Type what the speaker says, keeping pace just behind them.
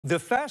The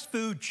fast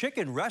food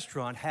chicken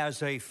restaurant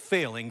has a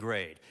failing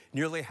grade.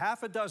 Nearly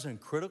half a dozen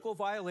critical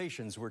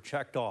violations were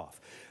checked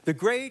off. The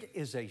grade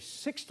is a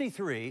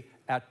 63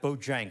 at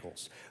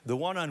Bojangles. The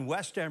one on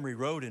West Emory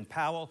Road in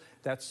Powell,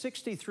 that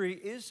 63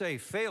 is a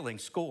failing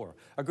score.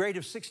 A grade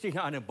of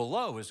 69 and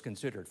below is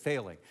considered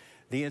failing.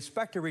 The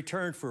inspector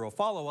returned for a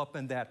follow-up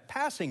in that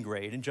passing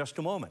grade in just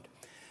a moment.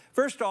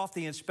 First off,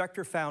 the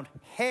inspector found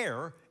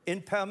hair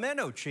in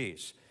pimento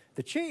cheese.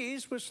 The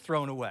cheese was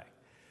thrown away.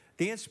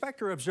 The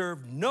inspector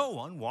observed no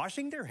one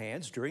washing their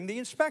hands during the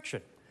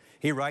inspection.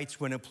 He writes,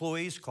 when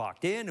employees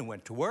clocked in and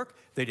went to work,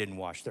 they didn't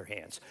wash their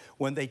hands.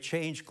 When they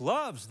changed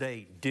gloves,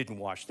 they didn't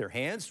wash their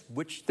hands,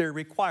 which they're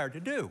required to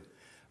do.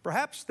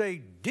 Perhaps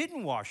they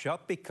didn't wash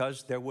up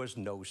because there was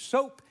no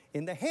soap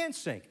in the hand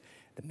sink.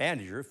 The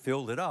manager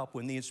filled it up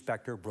when the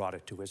inspector brought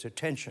it to his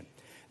attention.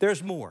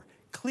 There's more.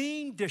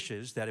 Clean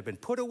dishes that had been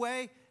put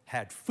away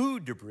had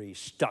food debris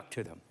stuck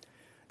to them.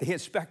 The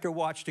inspector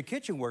watched a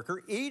kitchen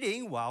worker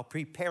eating while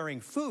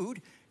preparing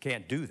food.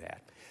 Can't do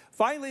that.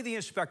 Finally, the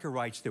inspector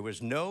writes there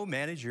was no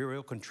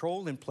managerial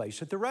control in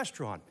place at the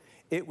restaurant.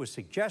 It was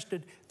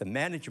suggested the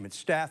management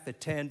staff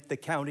attend the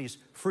county's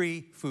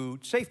free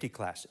food safety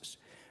classes.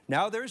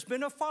 Now there's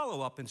been a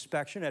follow-up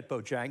inspection at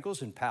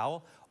Bojangles in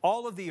Powell.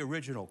 All of the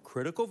original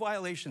critical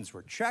violations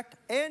were checked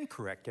and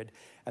corrected,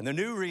 and the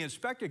new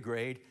re-inspected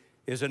grade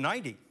is a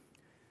 90.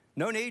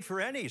 No need for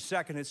any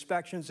second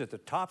inspections at the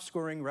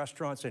top-scoring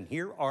restaurants, and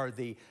here are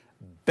the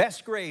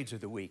best grades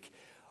of the week.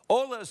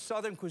 Ola's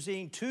Southern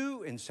Cuisine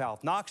 2 in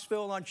South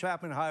Knoxville on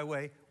Chapman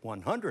Highway,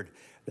 100.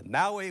 The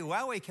Maui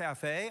Wowie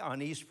Cafe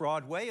on East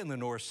Broadway in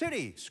Lenore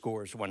City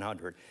scores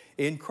 100.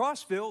 In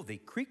Crossville, the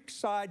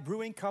Creekside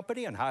Brewing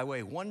Company on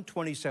Highway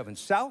 127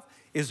 South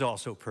is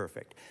also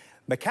perfect.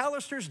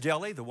 McAllister's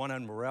Deli, the one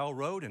on Morrell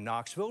Road in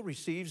Knoxville,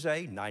 receives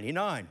a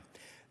 99.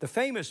 The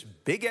famous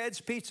Big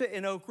Ed's Pizza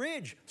in Oak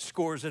Ridge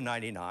scores a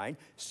 99.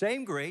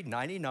 Same grade,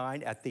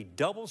 99, at the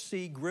Double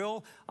C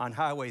Grill on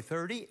Highway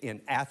 30 in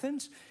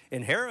Athens.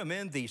 In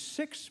Harriman, the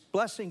Six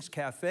Blessings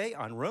Cafe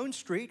on Roan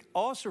Street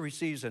also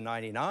receives a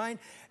 99.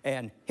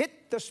 And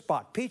Hit the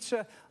Spot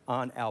Pizza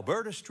on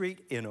Alberta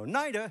Street in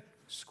Oneida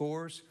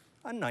scores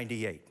a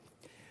 98.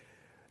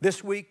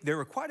 This week, there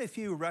were quite a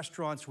few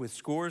restaurants with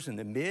scores in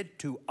the mid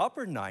to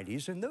upper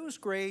 90s, and those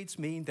grades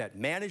mean that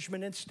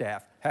management and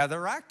staff have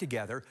their act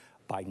together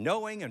by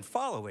knowing and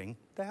following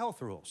the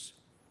health rules.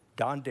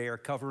 Don Dare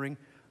covering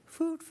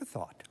Food for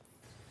Thought.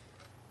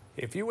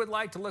 If you would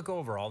like to look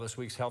over all this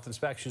week's health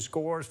inspection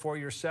scores for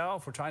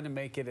yourself, we're trying to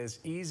make it as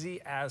easy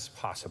as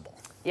possible.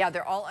 Yeah,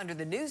 they're all under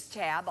the news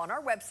tab on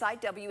our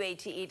website,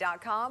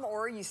 WATE.com,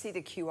 or you see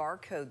the QR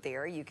code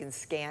there. You can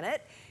scan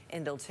it,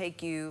 and it'll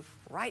take you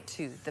right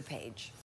to the page.